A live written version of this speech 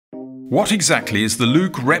What exactly is the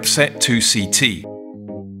LuK RepSet 2CT?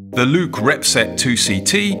 The LuK RepSet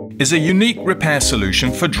 2CT is a unique repair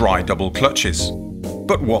solution for dry double clutches.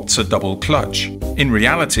 But what's a double clutch? In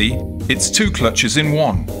reality, it's two clutches in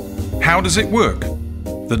one. How does it work?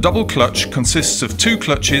 The double clutch consists of two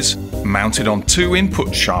clutches mounted on two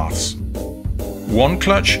input shafts. One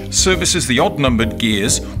clutch services the odd-numbered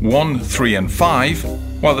gears 1, 3 and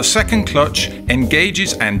 5, while the second clutch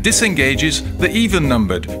engages and disengages the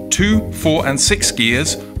even-numbered 2, 4 and 6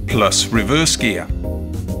 gears plus reverse gear.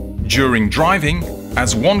 During driving,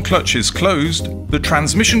 as one clutch is closed, the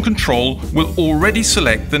transmission control will already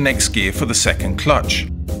select the next gear for the second clutch.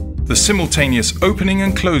 The simultaneous opening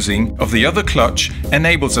and closing of the other clutch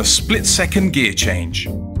enables a split-second gear change.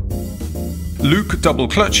 LuK double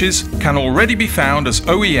clutches can already be found as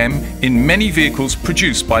OEM in many vehicles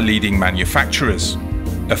produced by leading manufacturers.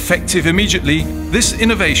 Effective immediately, this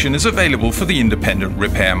innovation is available for the independent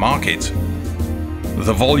repair market.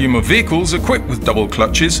 The volume of vehicles equipped with double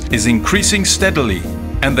clutches is increasing steadily,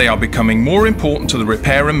 and they are becoming more important to the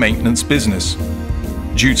repair and maintenance business.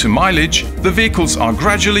 Due to mileage, the vehicles are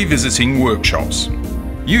gradually visiting workshops.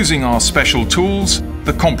 Using our special tools,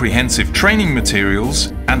 the comprehensive training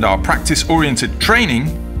materials, and our practice-oriented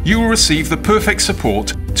training, you will receive the perfect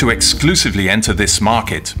support to exclusively enter this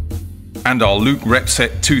market. And our LuK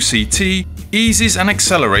RepSet 2CT eases and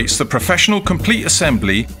accelerates the professional complete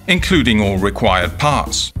assembly, including all required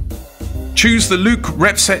parts. Choose the LuK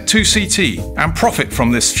RepSet 2CT and profit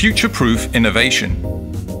from this future-proof innovation.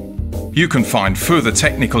 You can find further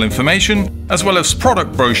technical information, as well as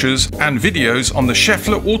product brochures and videos on the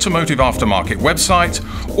Schaeffler Automotive Aftermarket website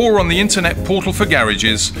or on the internet portal for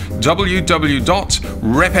garages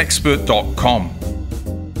www.repexpert.com.